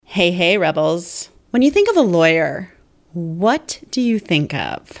Hey, hey, rebels. When you think of a lawyer, what do you think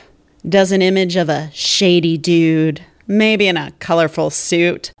of? Does an image of a shady dude, maybe in a colorful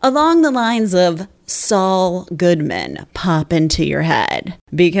suit, along the lines of Saul Goodman pop into your head?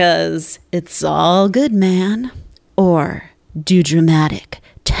 Because it's all good, man. Or do dramatic,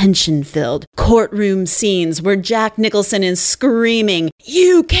 tension-filled courtroom scenes where Jack Nicholson is screaming,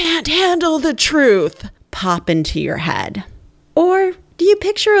 "You can't handle the truth," pop into your head? Or do you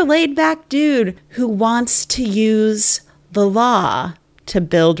picture a laid-back dude who wants to use the law to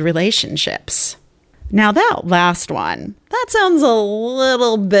build relationships? Now that last one, that sounds a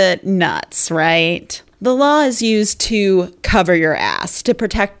little bit nuts, right? The law is used to cover your ass, to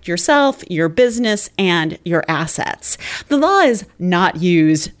protect yourself, your business, and your assets. The law is not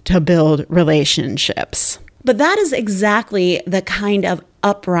used to build relationships. But that is exactly the kind of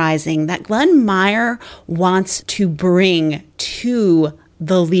uprising that Glenn Meier wants to bring to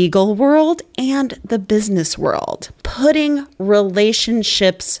the legal world and the business world, putting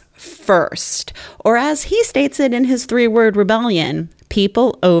relationships first, or as he states it in his 3-word rebellion,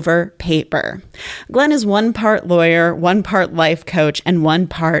 people over paper. Glenn is 1 part lawyer, 1 part life coach, and 1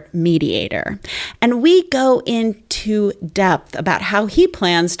 part mediator. And we go into depth about how he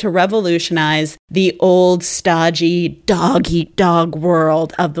plans to revolutionize the old, stodgy, dog-eat-dog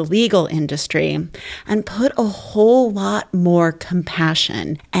world of the legal industry and put a whole lot more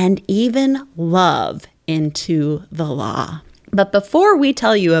compassion and even love into the law. But before we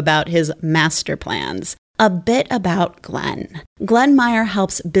tell you about his master plans, a bit about Glenn. Glenn Meier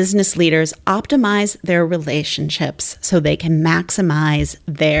helps business leaders optimize their relationships so they can maximize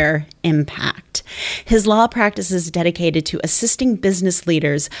their impact. His law practice is dedicated to assisting business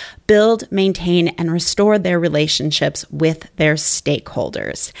leaders build, maintain, and restore their relationships with their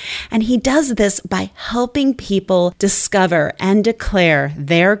stakeholders. And he does this by helping people discover and declare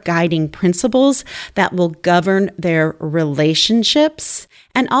their guiding principles that will govern their relationships,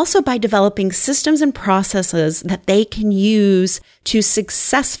 and also by developing systems and processes that they can use to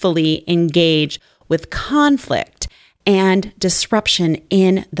successfully engage with conflict and disruption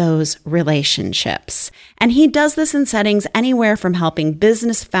in those relationships. And he does this in settings anywhere from helping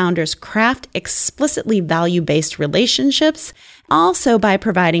business founders craft explicitly value-based relationships, also by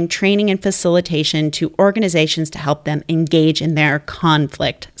providing training and facilitation to organizations to help them engage in their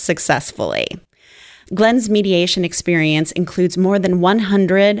conflict successfully. Glenn's mediation experience includes more than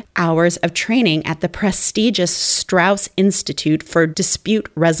 100 hours of training at the prestigious Strauss Institute for Dispute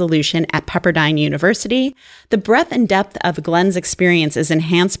Resolution at Pepperdine University. The breadth and depth of Glenn's experience is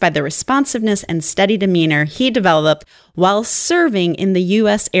enhanced by the responsiveness and steady demeanor he developed while serving in the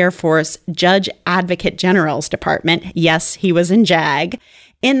U.S. Air Force Judge Advocate General's Department. Yes, he was in JAG.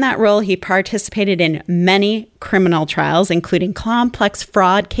 In that role, he participated in many criminal trials, including complex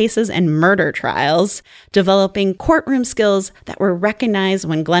fraud cases and murder trials, developing courtroom skills that were recognized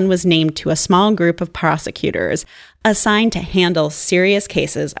when Glenn was named to a small group of prosecutors assigned to handle serious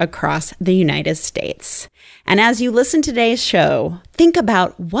cases across the United States. And as you listen to today's show, think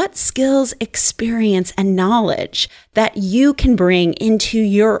about what skills, experience, and knowledge that you can bring into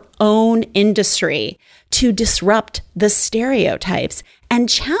your own industry to disrupt the stereotypes and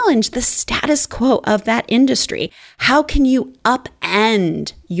challenge the status quo of that industry. How can you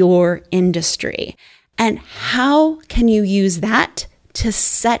upend your industry? And how can you use that to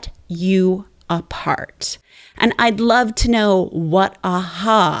set you apart? And I'd love to know what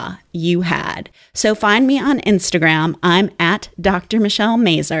aha you had. So find me on Instagram. I'm at Dr. Michelle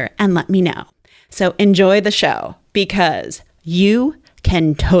Meier, and let me know. So enjoy the show, because you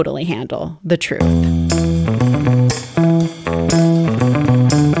can totally handle the truth.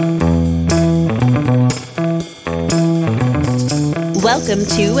 Welcome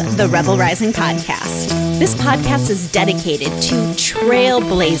to the Rebel Rising Podcast. This podcast is dedicated to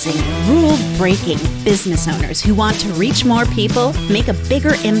trailblazing, rule-breaking business owners who want to reach more people, make a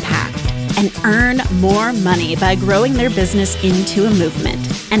bigger impact, and earn more money by growing their business into a movement.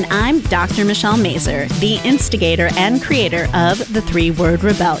 And I'm Dr. Michelle Meier, the instigator and creator of the 3-Word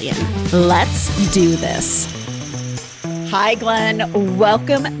Rebellion. Let's do this. Hi, Glenn.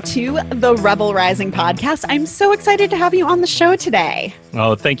 Welcome to the Rebel Rising Podcast. I'm so excited to have you on the show today.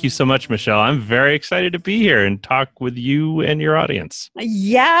 Oh, thank you so much, Michelle. I'm very excited to be here and talk with you and your audience.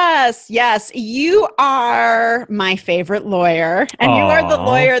 Yes. You are my favorite lawyer, and you are the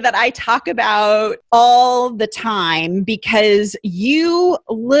lawyer that I talk about all the time because you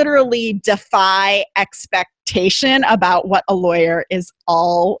literally defy expectation about what a lawyer is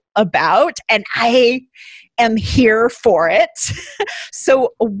all about. And I am here for it.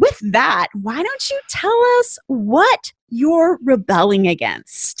 So with that, why don't you tell us what you're rebelling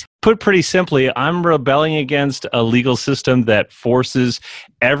against? Put pretty simply, I'm rebelling against a legal system that forces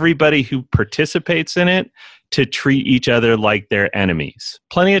everybody who participates in it to treat each other like they're enemies.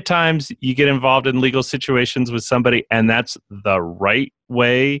 Plenty of times you get involved in legal situations with somebody, and that's the right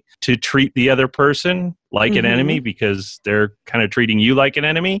way to treat the other person like an enemy because they're kind of treating you like an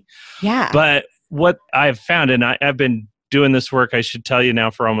enemy. Yeah. But what I've found, and I've been doing this work, I should tell you now,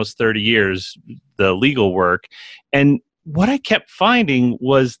 for almost 30 years, the legal work. And what I kept finding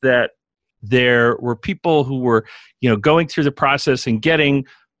was that there were people who were, going through the process and getting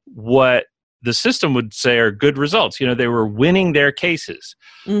what the system would say are good results. They were winning their cases,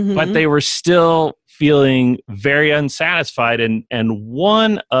 but they were still feeling very unsatisfied. And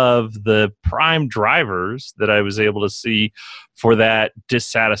one of the prime drivers that I was able to see for that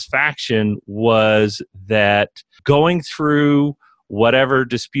dissatisfaction was that going through whatever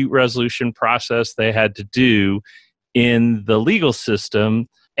dispute resolution process they had to do in the legal system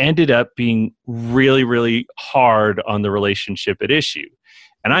ended up being really, really hard on the relationship at issue.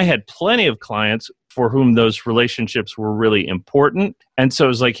 And I had plenty of clients for whom those relationships were really important. And so it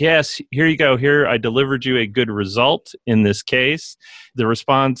was like, yes, here you go. Here, I delivered you a good result in this case. The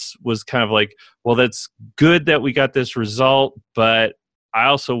response was kind of like, well, that's good that we got this result, but I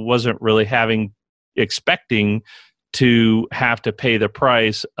also wasn't really expecting to have to pay the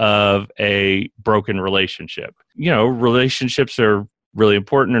price of a broken relationship. Relationships are really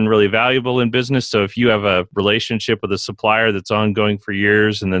important and really valuable in business. So if you have a relationship with a supplier that's ongoing for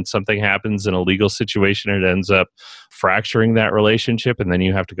years and then something happens in a legal situation, it ends up fracturing that relationship, and then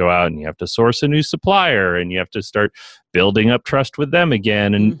you have to go out and you have to source a new supplier and you have to start building up trust with them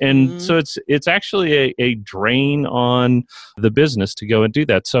again. And so it's actually a drain on the business to go and do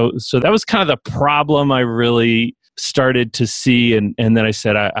that. So that was kind of the problem I really started to see. And then I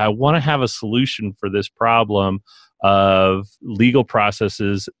said, I want to have a solution for this problem of legal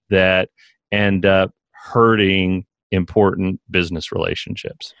processes that end up hurting important business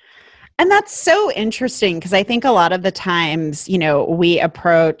relationships. And that's so interesting because I think a lot of the times, we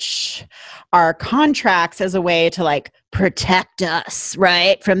approach our contracts as a way to protect us,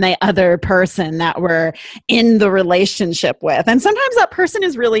 right, from the other person that we're in the relationship with. And sometimes that person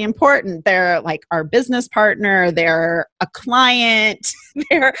is really important. They're our business partner, they're a client,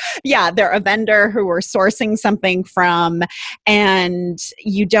 they're a vendor who we're sourcing something from. And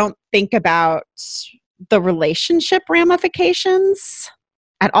you don't think about the relationship ramifications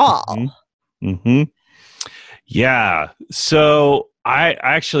at all. Yeah. So I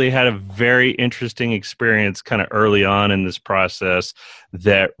actually had a very interesting experience kind of early on in this process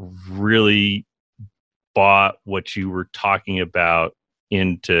that really brought what you were talking about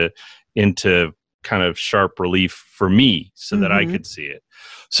into kind of sharp relief for me so that I could see it.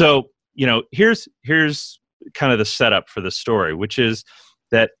 So, here's kind of the setup for the story, which is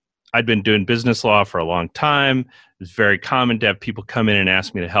that I'd been doing business law for a long time. It's very common to have people come in and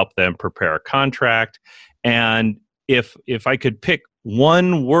ask me to help them prepare a contract. And if I could pick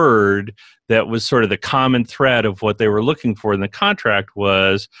one word that was sort of the common thread of what they were looking for in the contract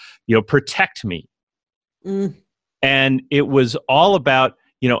was, protect me. And it was all about,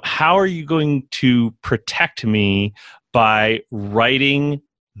 how are you going to protect me by writing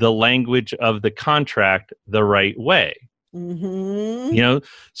the language of the contract the right way? So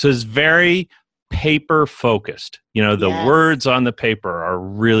it's very paper focused. The words on the paper are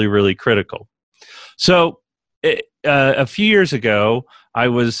really, really critical. So a few years ago, I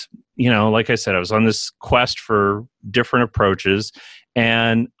was, like I said, I was on this quest for different approaches,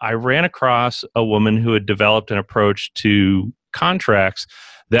 and I ran across a woman who had developed an approach to contracts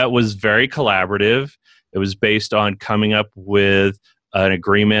that was very collaborative. It was based on coming up with an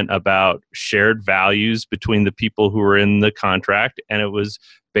agreement about shared values between the people who were in the contract, and it was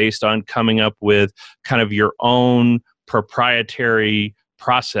based on coming up with kind of your own proprietary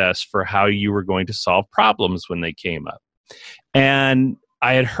process for how you were going to solve problems when they came up. And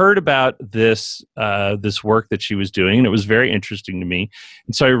I had heard about this work that she was doing, and it was very interesting to me.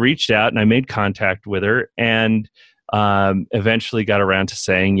 And so I reached out and I made contact with her, and eventually got around to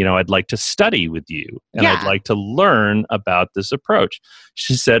saying, I'd like to study with you, and I'd like to learn about this approach.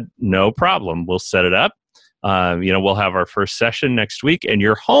 She said, no problem. We'll set it up. We'll have our first session next week, and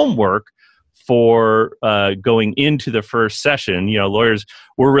your homework for going into the first session, lawyers,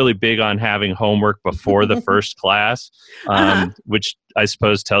 we're really big on having homework before the first class, which I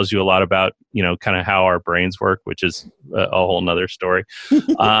suppose tells you a lot about, kind of how our brains work, which is a whole nother story.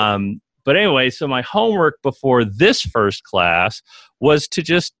 But anyway, so my homework before this first class was to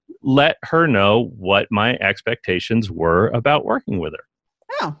just let her know what my expectations were about working with her.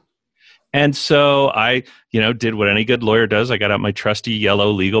 Oh. And so I, did what any good lawyer does. I got out my trusty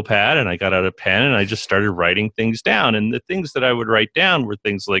yellow legal pad and I got out a pen and I just started writing things down. And the things that I would write down were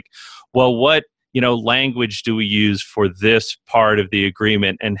things like, well, what, language do we use for this part of the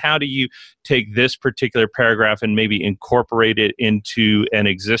agreement? And how do you take this particular paragraph and maybe incorporate it into an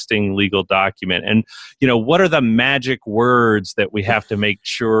existing legal document? And, what are the magic words that we have to make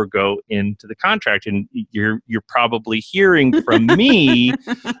sure go into the contract? And you're probably hearing from me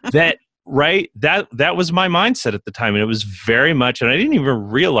that, right? That was my mindset at the time. And it was very much, and I didn't even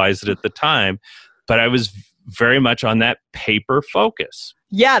realize it at the time, but I was very much on that paper focus.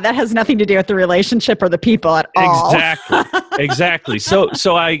 Yeah, that has nothing to do with the relationship or the people at all. Exactly.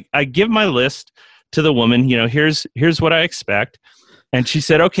 So I give my list to the woman, here's what I expect. And she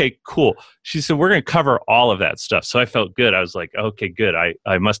said, okay, cool. She said, we're going to cover all of that stuff. So I felt good. I was like, okay, good.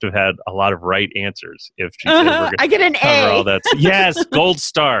 I must have had a lot of right answers. If she said, we're going I get an cover A. all that. Yes, gold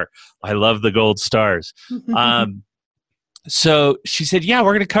star. I love the gold stars. So she said, yeah,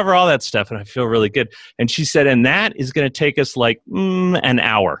 we're going to cover all that stuff. And I feel really good. And she said, and that is going to take us like an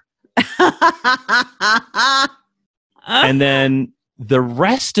hour. And then the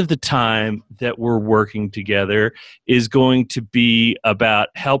rest of the time that we're working together is going to be about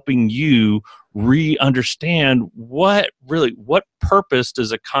helping you re-understand what purpose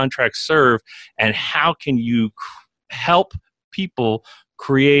does a contract serve and how can you help people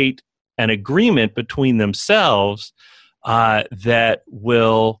create an agreement between themselves that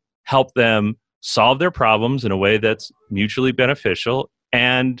will help them solve their problems in a way that's mutually beneficial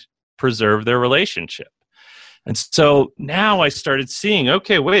and preserve their relationship. And so now I started seeing,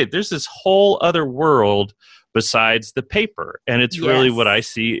 okay, wait, there's this whole other world besides the paper. And it's really what I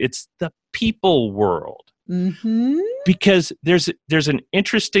see. It's the people world. Mm-hmm. Because there's an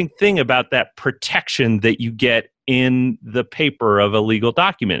interesting thing about that protection that you get in the paper of a legal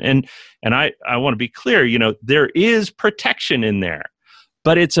document. And I want to be clear, there is protection in there,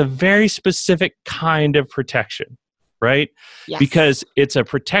 but it's a very specific kind of protection, right? Yes. Because it's a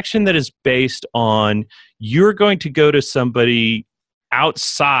protection that is based on you're going to go to somebody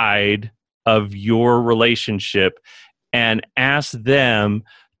outside of your relationship and ask them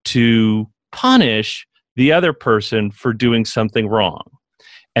to punish the other person for doing something wrong.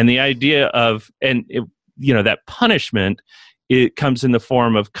 And the idea of, that punishment, it comes in the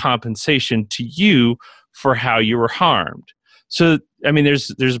form of compensation to you for how you were harmed. So, I mean,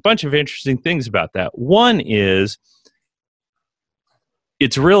 there's a bunch of interesting things about that. One is,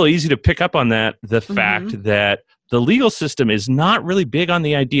 it's real easy to pick up on that, the fact that the legal system is not really big on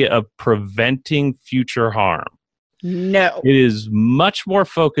the idea of preventing future harm. No. It is much more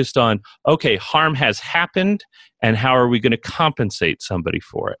focused on, okay, harm has happened, and how are we going to compensate somebody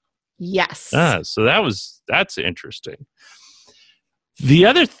for it? Yes. So that's interesting. The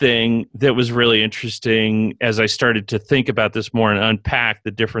other thing that was really interesting as I started to think about this more and unpack the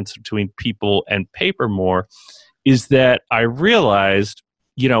difference between people and paper more is that I realized,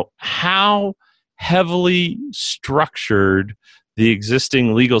 how heavily structured the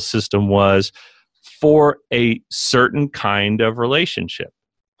existing legal system was for a certain kind of relationship.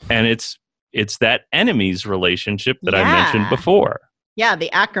 And it's that enemies relahelp that I mentioned before. Yeah,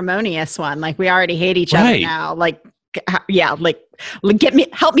 the acrimonious one. Like, we already hate each other now. Like,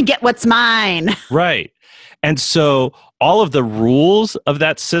 help me get what's mine. Right. And so all of the rules of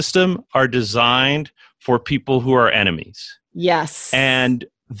that system are designed for people who are enemies. Yes. And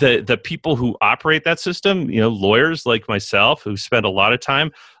the people who operate that system, lawyers like myself who spend a lot of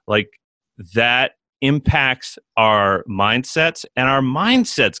time, like, that impacts our mindsets, and our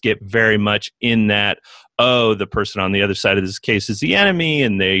mindsets get very much in that, oh, the person on the other side of this case is the enemy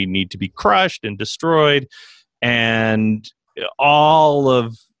and they need to be crushed and destroyed, and all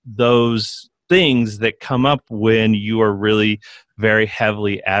of those things that come up when you are really very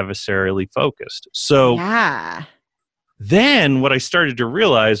heavily adversarially focused. So then what I started to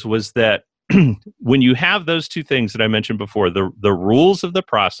realize was that when you have those two things that I mentioned before, the rules of the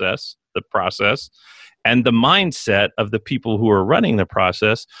process, and the mindset of the people who are running the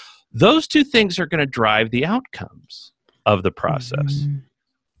process, those two things are going to drive the outcomes of the process. Mm-hmm.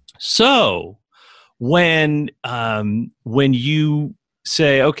 So when you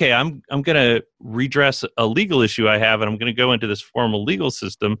say, okay, I'm going to redress a legal issue I have, and I'm going to go into this formal legal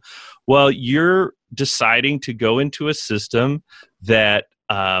system, well, you're deciding to go into a system that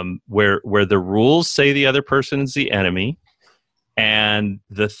where the rules say the other person is the enemy, and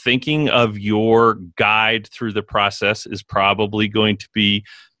the thinking of your guide through the process is probably going to be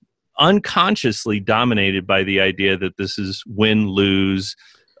unconsciously dominated by the idea that this is win-lose,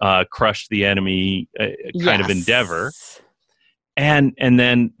 crush the enemy kind of endeavor. And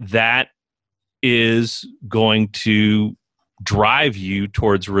then that is going to drive you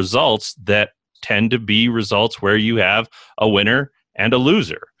towards results that tend to be results where you have a winner and a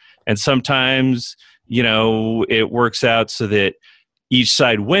loser. And sometimes, it works out so that each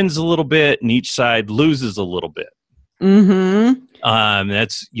side wins a little bit and each side loses a little bit. Mm-hmm.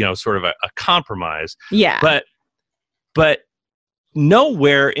 That's, sort of a compromise. Yeah. But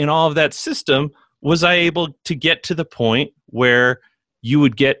nowhere in all of that system was I able to get to the point where you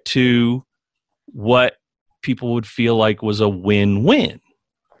would get to what people would feel like was a win-win.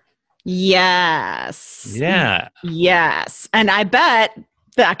 Yes. Yeah. Yes. And I bet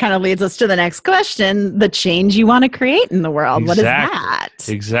that kind of leads us to the next question, the change you want to create in the world. What is that?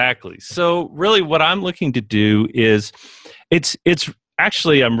 Exactly. So really what I'm looking to do is it's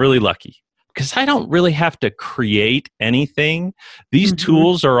actually, I'm really lucky because I don't really have to create anything. These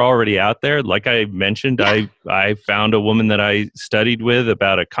tools are already out there. Like I mentioned, I found a woman that I studied with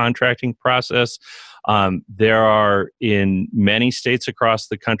about a contracting process. There are, in many states across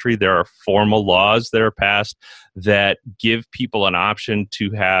the country, there are formal laws that are passed that give people an option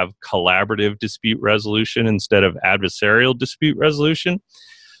to have collaborative dispute resolution instead of adversarial dispute resolution.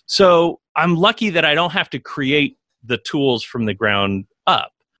 So I'm lucky that I don't have to create the tools from the ground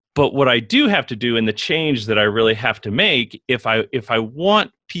up. But what I do have to do, and the change that I really have to make, if I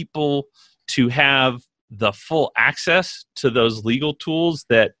want people to have the full access to those legal tools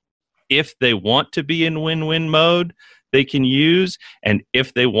that if they want to be in win-win mode, they can use, and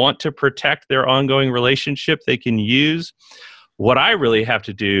if they want to protect their ongoing relationship, they can use, what I really have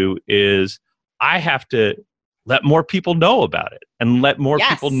to do is I have to let more people know about it and let more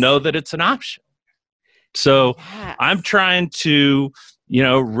people know that it's an option. So I'm trying to,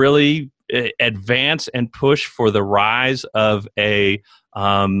 really advance and push for the rise of a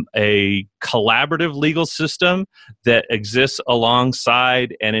collaborative legal system that exists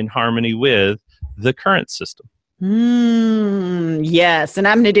alongside and in harmony with the current system. Yes, and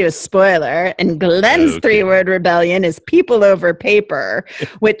I'm going to do a spoiler. And Glenn's 3-word rebellion is people over paper,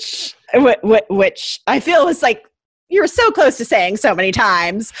 which I feel is like you're so close to saying so many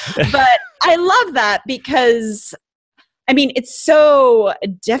times. But I love that because, it's so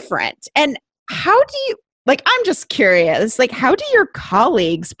different. And how do you, I'm just curious, how do your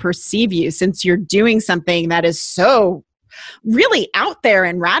colleagues perceive you since you're doing something that is so really out there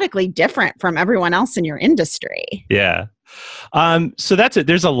and radically different from everyone else in your industry? Yeah. So that's it.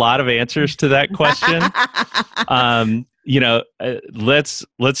 There's a lot of answers to that question.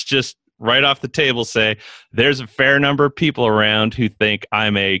 Let's just right off the table say there's a fair number of people around who think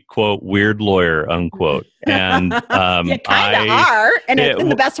I'm a, quote, weird lawyer, unquote. And you kind of are, and in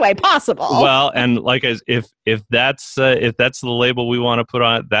the best way possible. Well, and if that's the label we want to put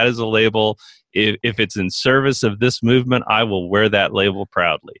on it, that is a label. If it's in service of this movement, I will wear that label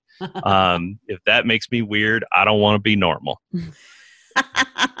proudly. If that makes me weird, I don't want to be normal.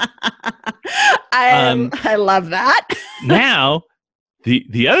 I love that. Now,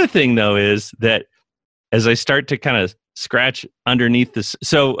 the other thing, though, is that as I start to kind of scratch underneath this,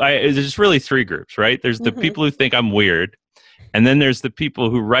 there's really 3 groups, right? There's the people who think I'm weird, and then there's the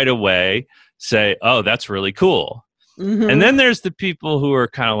people who right away say, oh, that's really cool. And then there's the people who are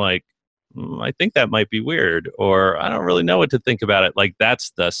kind of like, I think that might be weird, or I don't really know what to think about it. Like,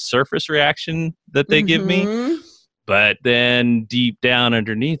 that's the surface reaction that they give me. But then deep down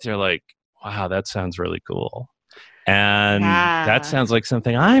underneath, they're like, wow, that sounds really cool. And that sounds like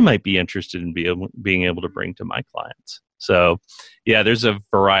something I might be interested in being able to bring to my clients. So, there's a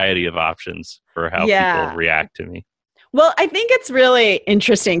variety of options for how people react to me. Well, I think it's really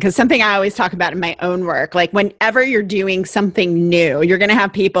interesting because something I always talk about in my own work, whenever you're doing something new, you're going to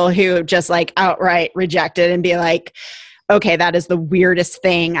have people who just outright reject it and be like, okay, that is the weirdest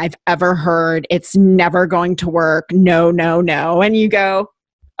thing I've ever heard. It's never going to work. No, no, no. And you go,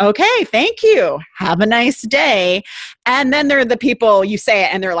 okay, thank you. Have a nice day. And then there are the people, you say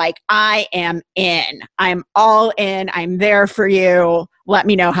it and they're like, I am in. I'm all in. I'm there for you. Let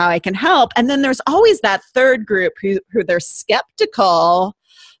me know how I can help. And then there's always that third group who they're skeptical,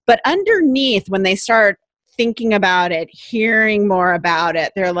 but underneath, when they start thinking about it, hearing more about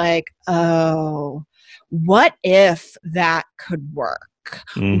it, they're like, oh, what if that could work?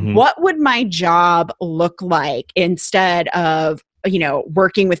 What would my job look like instead of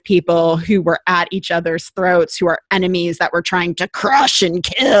working with people who were at each other's throats, who are enemies that we're trying to crush and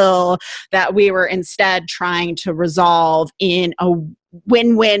kill, that we were instead trying to resolve in a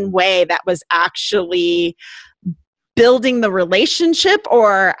win-win way that was actually building the relationship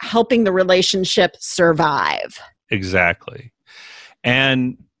or helping the relationship survive. Exactly.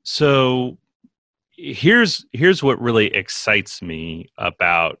 And so here's what really excites me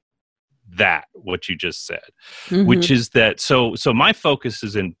about what you just said, Mm-hmm. which is that, so my focus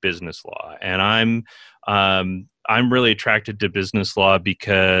is in business law, and I'm really attracted to business law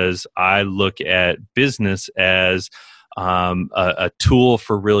because I look at business as a tool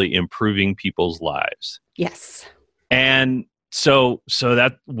for really improving people's lives. Yes. And so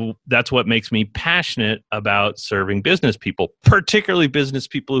that's what makes me passionate about serving business people, particularly business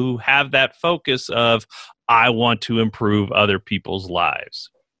people who have that focus of, I want to improve other people's lives.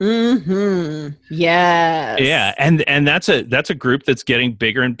 Mm-hmm. Yes. Yeah, and that's a group that's getting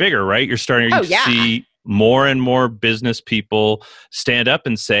bigger and bigger, right? You're starting to see more and more business people stand up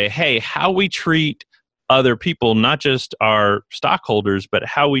and say, hey, how we treat other people, not just our stockholders, but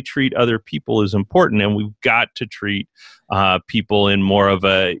how we treat other people is important. And we've got to treat people in more of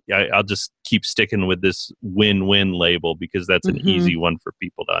I'll just keep sticking with this win-win label, because that's an easy one for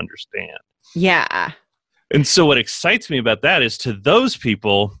people to understand. Yeah. And so what excites me about that is, to those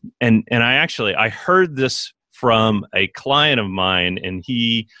people, and I heard this from a client of mine, and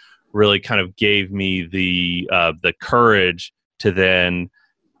he really kind of gave me the courage to then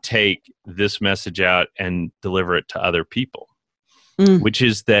take this message out and deliver it to other people, which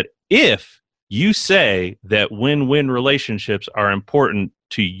is that if you say that win-win relationships are important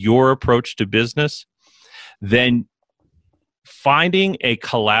to your approach to business, then finding a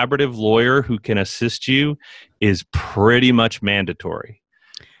collaborative lawyer who can assist you is pretty much mandatory.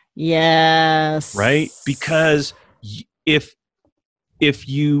 Yes. Right? Because if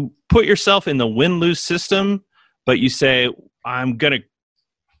you put yourself in the win-lose system, but you say, I'm going to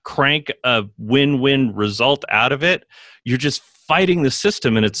crank a win-win result out of it, you're just fighting the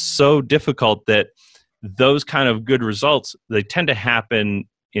system. And it's so difficult that those kind of good results, they tend to happen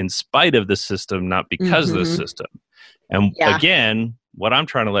in spite of the system, not because of the system. And again, what I'm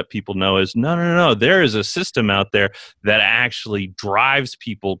trying to let people know is, no. There is a system out there that actually drives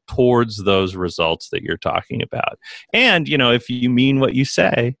people towards those results that you're talking about. And, if you mean what you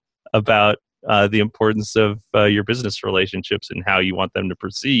say about the importance of your business relationships and how you want them to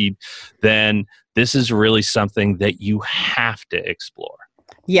proceed, then this is really something that you have to explore.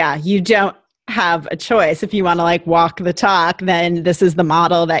 Yeah, you don't have a choice. If you want to walk the talk, then this is the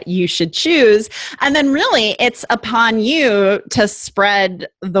model that you should choose. And then really it's upon you to spread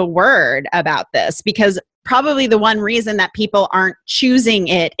the word about this, because probably the one reason that people aren't choosing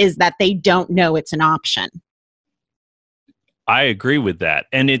it is that they don't know it's an option. I agree with that.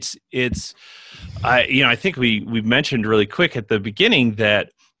 And I think we mentioned really quick at the beginning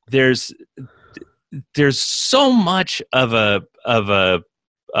that there's so much of a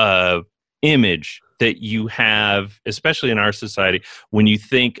image that you have, especially in our society, when you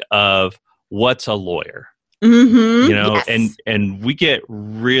think of what's a lawyer. Yes. and we get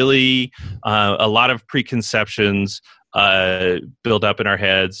really a lot of preconceptions built up in our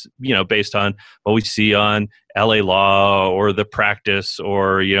heads, based on what we see on LA Law or The Practice,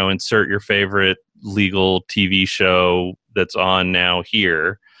 or, insert your favorite legal TV show that's on now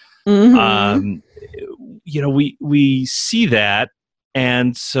here. We see that.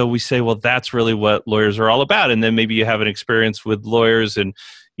 And so we say, well, that's really what lawyers are all about. And then maybe you have an experience with lawyers, and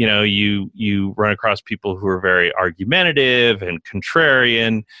you run across people who are very argumentative and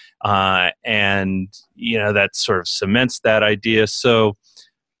contrarian, and that sort of cements that idea. So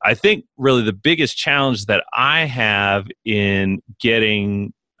I think really the biggest challenge that I have in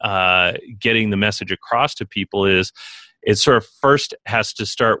getting the message across to people is, it sort of first has to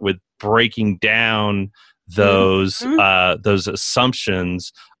start with breaking down those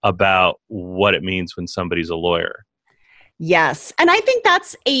assumptions about what it means when somebody's a lawyer. Yes. And I think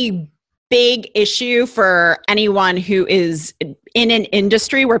that's a big issue for anyone who is in an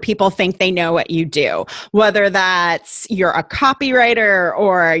industry where people think they know what you do, whether that's you're a copywriter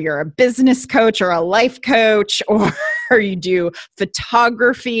or you're a business coach or a life coach, or you do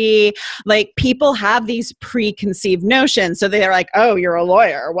photography. People have these preconceived notions. So they're like, oh, you're a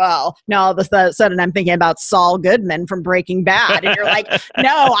lawyer. Well, now all of a sudden I'm thinking about Saul Goodman from Breaking Bad. And you're like,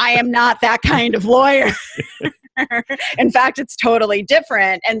 no, I am not that kind of lawyer. In fact, it's totally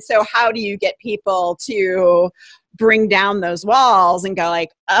different. And so how do you get people to bring down those walls and go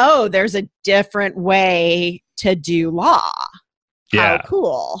oh, there's a different way to do law? Yeah. How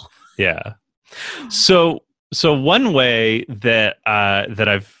cool. Yeah. So one way that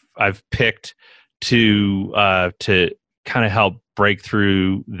I've picked to kind of help break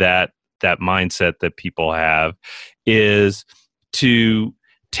through that mindset that people have is to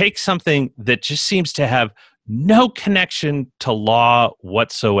take something that just seems to have no connection to law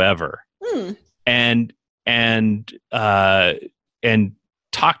whatsoever, and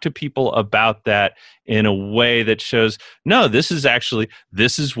talk to people about that in a way that shows, no, this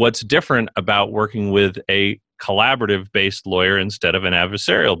is what's different about working with a collaborative based lawyer instead of an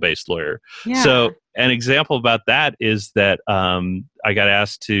adversarial based lawyer. Yeah. So an example about that is that I got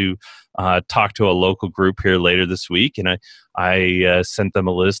asked to talk to a local group here later this week, and I sent them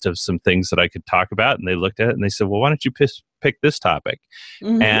a list of some things that I could talk about, and they looked at it and they said, well, why don't you pick this topic?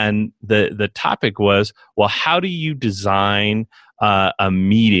 Mm-hmm. And the topic was, well, how do you design a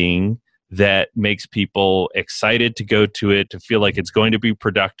meeting that makes people excited to go to it, to feel like it's going to be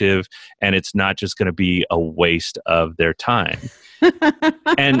productive, and it's not just going to be a waste of their time.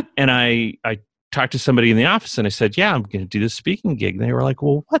 and I talked to somebody in the office and I said, yeah, I'm going to do this speaking gig. And they were like,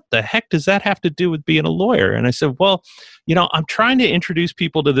 well, what the heck does that have to do with being a lawyer? And I said, well, I'm trying to introduce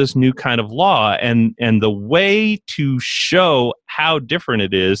people to this new kind of law. And the way to show how different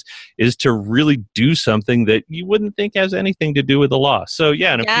it is to really do something that you wouldn't think has anything to do with the law. So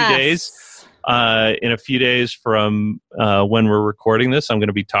yeah, in a few days from when we're recording this, I'm going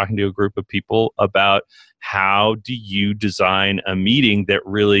to be talking to a group of people about how do you design a meeting that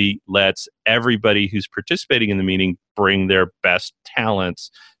really lets everybody who's participating in the meeting bring their best talents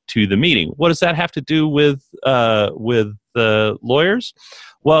to the meeting. What does that have to do with the lawyers?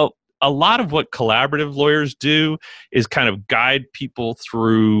 Well, a lot of what collaborative lawyers do is kind of guide people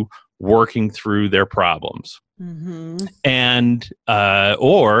through working through their problems. Mm-hmm. And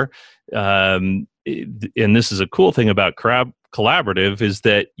and this is a cool thing about collaborative, is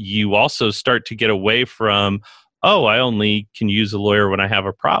that you also start to get away from, I only can use a lawyer when I have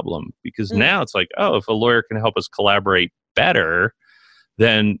a problem, because now it's like, if a lawyer can help us collaborate better,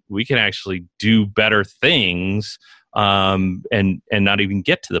 then we can actually do better things, and not even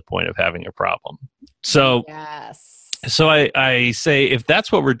get to the point of having a problem. So yes. So I say, if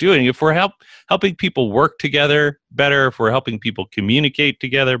that's what we're doing, if we're helping people work together better, if we're helping people communicate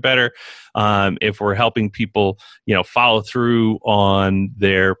together better, if we're helping people, follow through on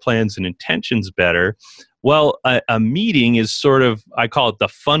their plans and intentions better, well, a meeting is sort of, I call it the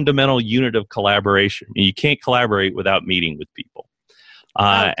fundamental unit of collaboration. You can't collaborate without meeting with people.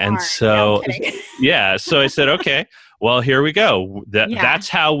 And so, so I said, okay, well, here we go. That's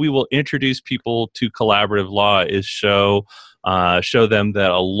how we will introduce people to collaborative law, is show them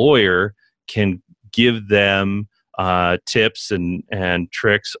that a lawyer can give them tips and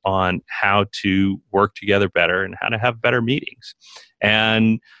tricks on how to work together better and how to have better meetings.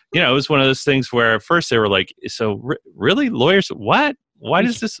 And, it was one of those things where at first they were like, so really, lawyers, what? Why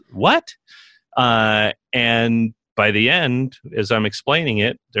does this, what? And by the end, as I'm explaining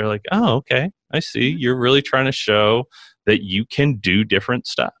it, they're like, oh, okay, I see. You're really trying to show that you can do different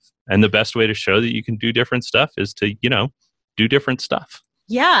stuff. And the best way to show that you can do different stuff is to, do different stuff.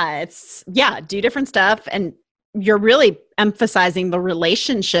 Yeah, do different stuff. And you're really emphasizing the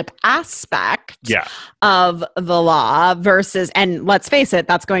relationship aspect of the law versus, and let's face it,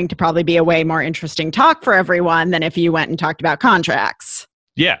 that's going to probably be a way more interesting talk for everyone than if you went and talked about contracts.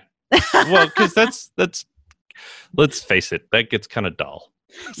 Yeah. Well, because that's let's face it, that gets kind of dull.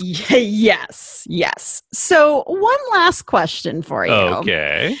 Yes. So one last question for you.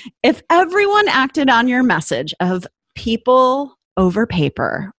 Okay. If everyone acted on your message of people over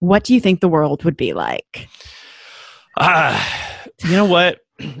paper, what do you think the world would be like? You know what?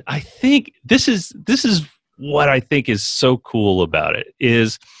 I think this is what I think is so cool about it,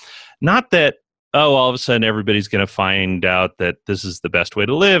 is not that, all of a sudden everybody's going to find out that this is the best way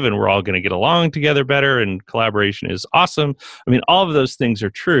to live and we're all going to get along together better and collaboration is awesome. I mean, all of those things are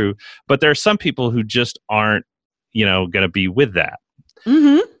true, but there are some people who just aren't, going to be with that.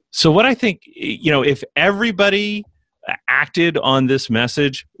 Mm-hmm. So what I think, if everybody acted on this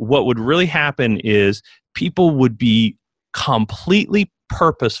message, what would really happen is people would be completely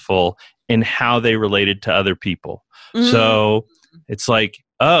purposeful in how they related to other people. Mm-hmm. So it's like,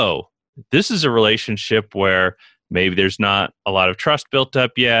 this is a relationship where maybe there's not a lot of trust built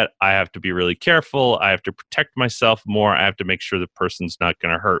up yet. I have to be really careful. I have to protect myself more. I have to make sure the person's not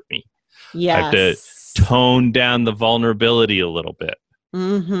going to hurt me. Yes. I have to tone down the vulnerability a little bit.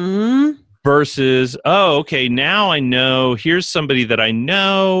 Mm-hmm. Versus, okay, now I know, here's somebody that I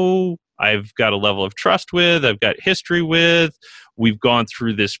know I've got a level of trust with, I've got history with, we've gone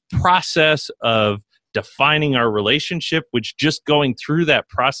through this process of defining our relationship, which just going through that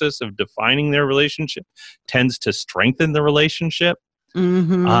process of defining their relationship tends to strengthen the relationship.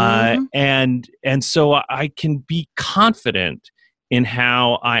 Mm-hmm. And so I can be confident in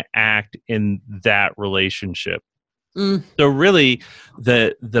how I act in that relationship. So really,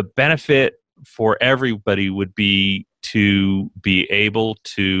 the benefit for everybody would be to be able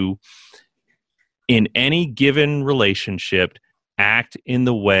to, in any given relationship, act in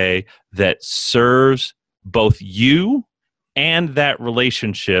the way that serves both you and that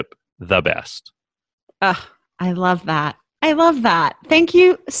relationship the best. I love that. I love that. Thank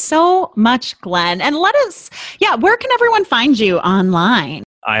you so much, Glenn. And where can everyone find you online?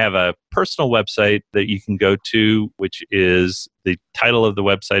 I have a personal website that you can go to, which is, the title of the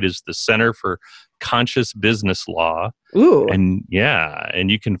website is the Center for Conscious Business Law. Ooh. And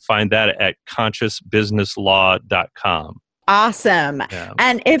you can find that at consciousbusinesslaw.com. Awesome. Yeah.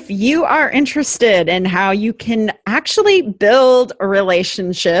 And if you are interested in how you can actually build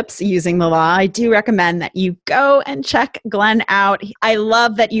relationships using the law, I do recommend that you go and check Glenn out. I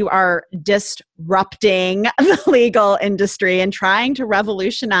love that you are disrupting the legal industry and trying to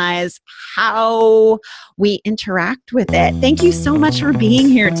revolutionize how we interact with it. Thank you so much for being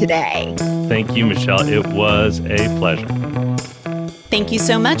here today. Thank you, Michelle. It was a pleasure. Thank you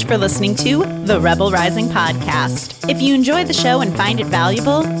so much for listening to the Rebel Rising podcast. If you enjoyed the show and find it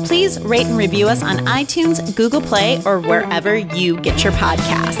valuable, please rate and review us on iTunes, Google Play, or wherever you get your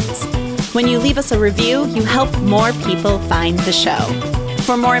podcasts. When you leave us a review, you help more people find the show.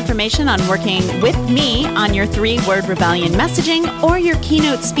 For more information on working with me on your 3-word rebellion messaging or your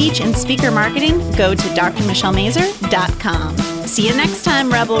keynote speech and speaker marketing, go to drmichellemazur.com. See you next time,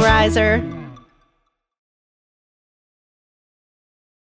 Rebel Riser.